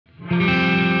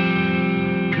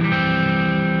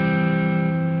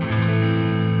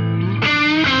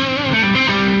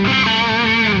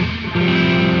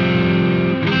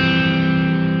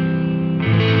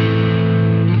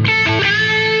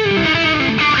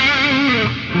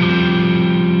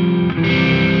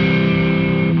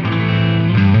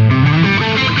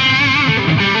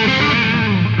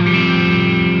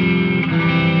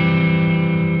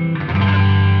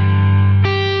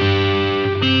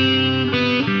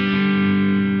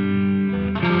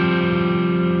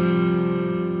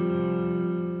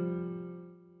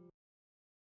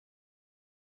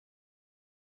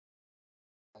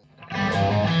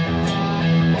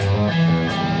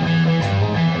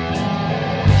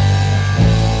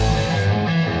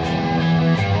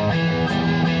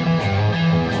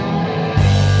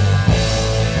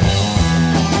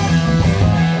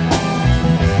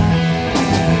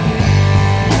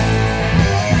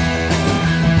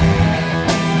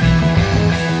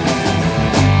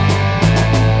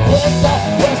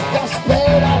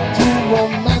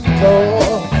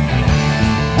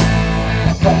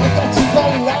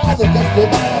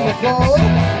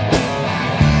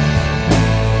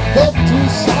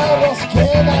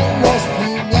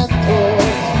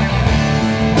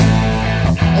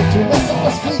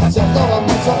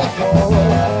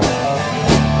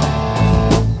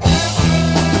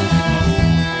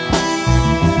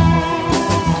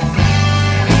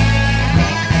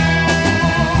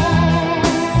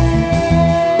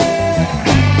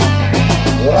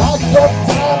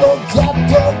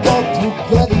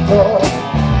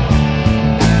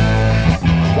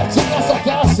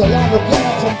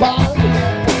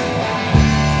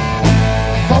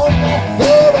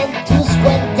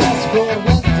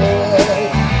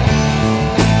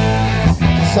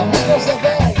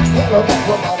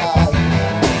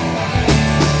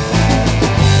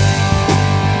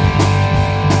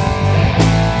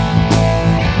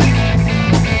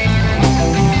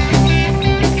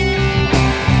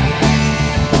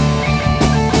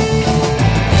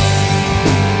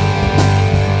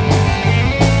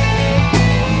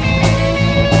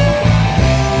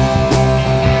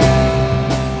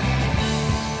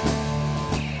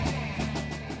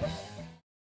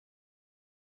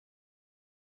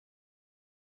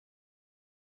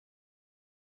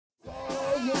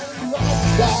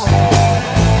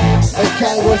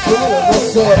caigo al suelo, no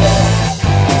sé.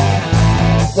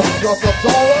 Destrozo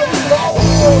todo mi lado.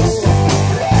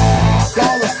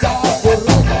 Todo está por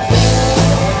recoger.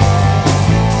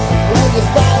 Hoy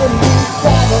está en mi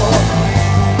mano.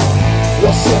 Lo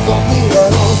siento, amigo,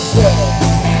 no sé.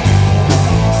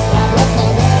 La roca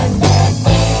del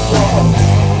momento.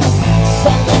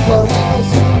 Salgo corriendo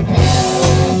sin miedo.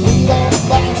 Pido un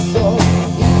paso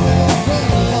y me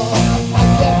olvido.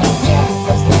 Aquí en mi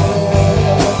tiempo estaré.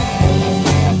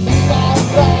 Mira un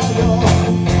rayo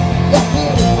y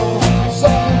afirmo,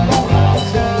 soy un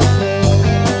borracho.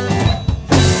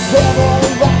 Llevo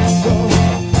el vaso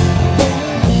de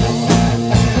vino,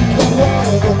 así que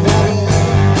ruego otra vez.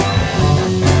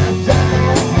 Ya no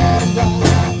venga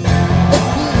de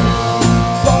ti,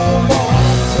 soy un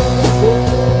borracho de fe.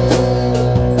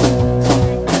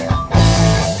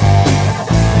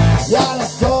 Y ahora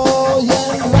estoy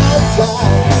en marcha,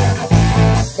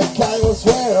 me caigo al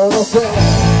suelo, no sé.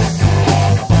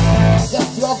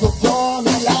 Destrozo todo a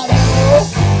mi lado,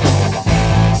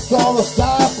 todo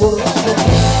está por recoger.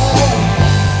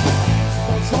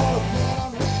 Tan solo quiero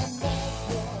un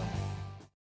remedio.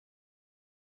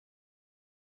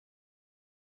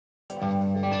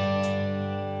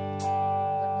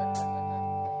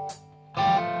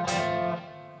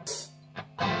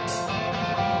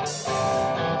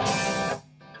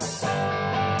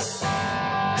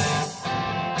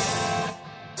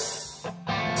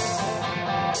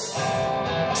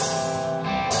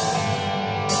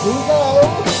 Here we go.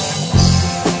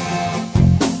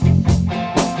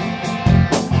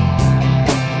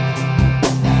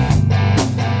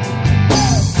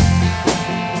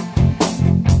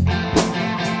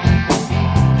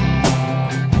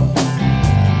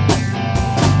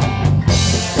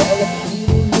 Elegir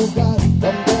un lugar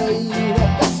donde ir a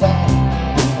pasar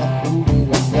una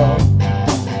jubilación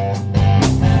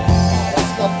para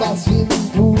escapar sin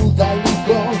duda al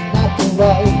hijo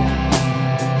natural.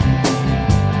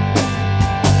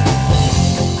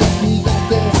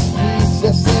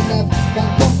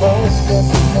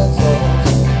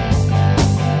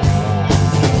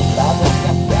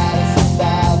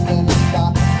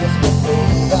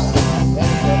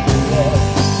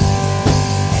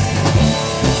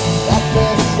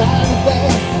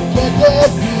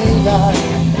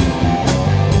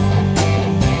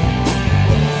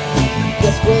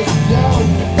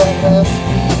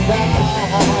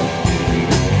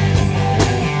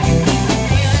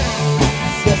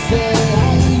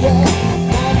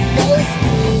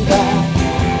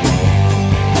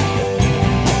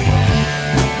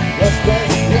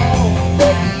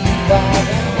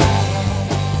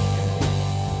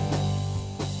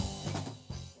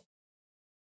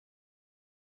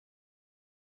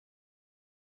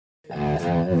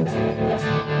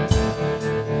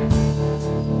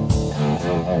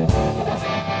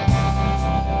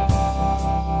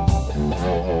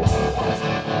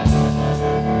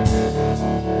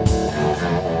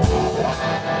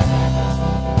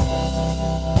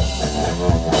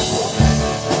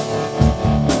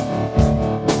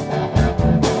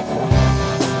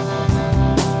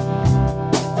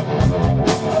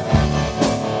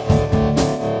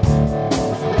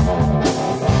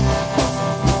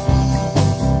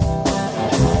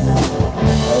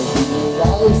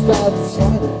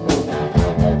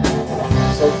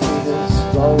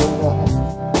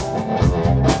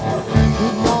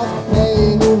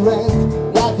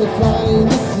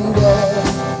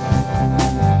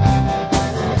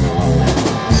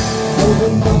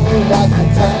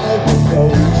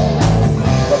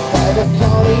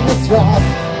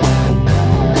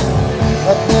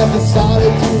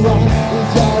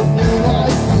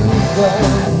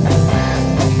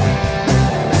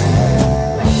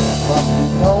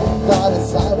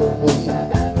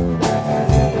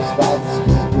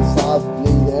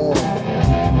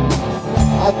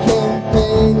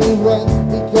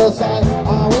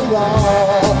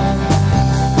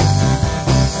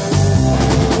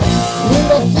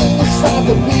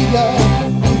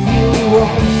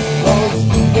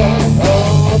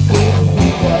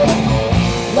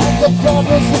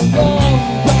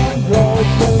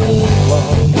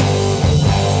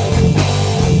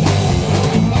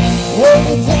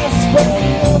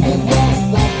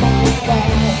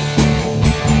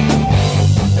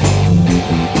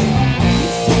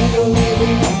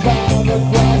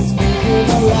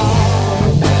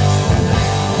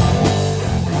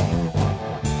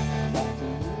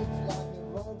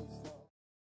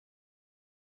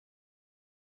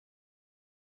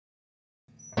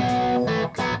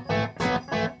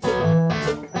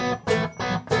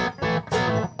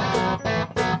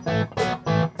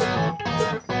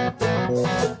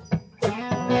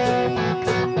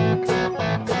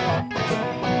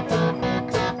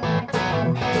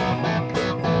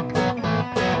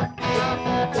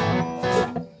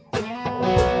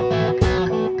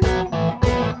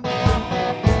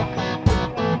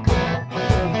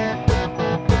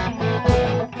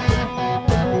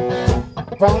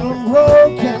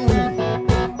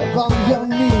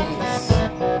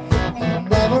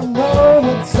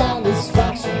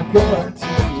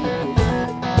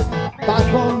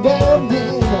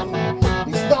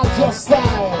 your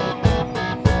style.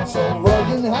 So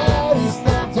working hard is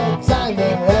not your time,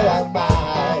 and hell am I.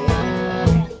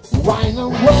 Wine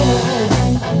and woman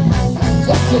is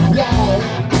just a guy.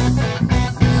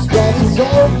 Spread is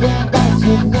open, but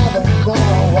you never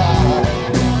know why.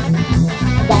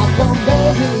 Back on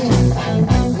baby,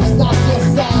 it's not your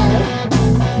style.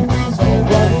 So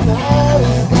working hard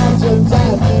is not your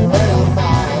time, and hell am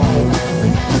I.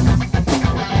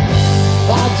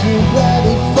 Are you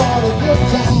ready for the good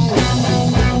time?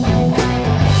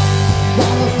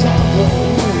 Kind of time to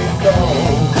go.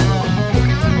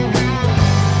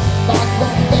 Back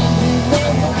on baby,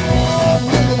 never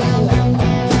really.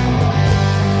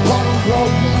 What I'm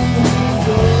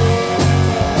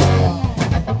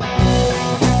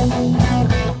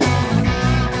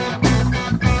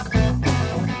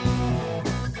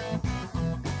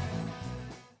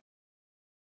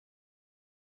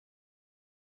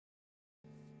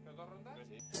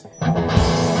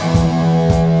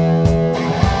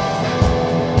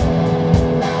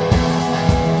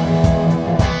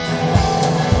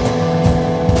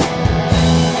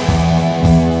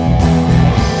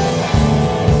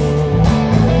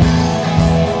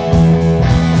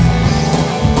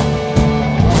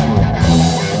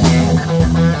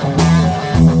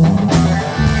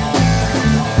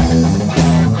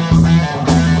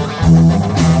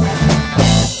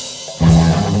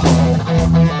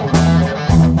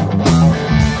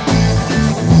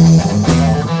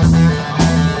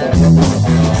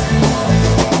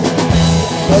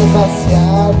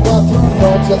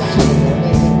broken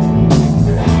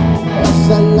es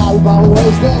el alba o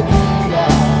es de día.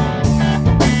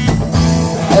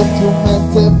 En tu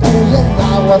mente bullen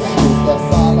aguas sucias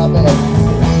a la vez.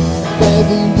 Te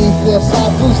diriges a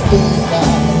tus días.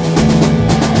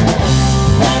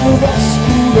 En un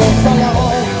oscuro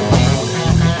salón,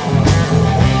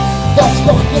 dos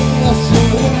cojines y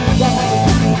un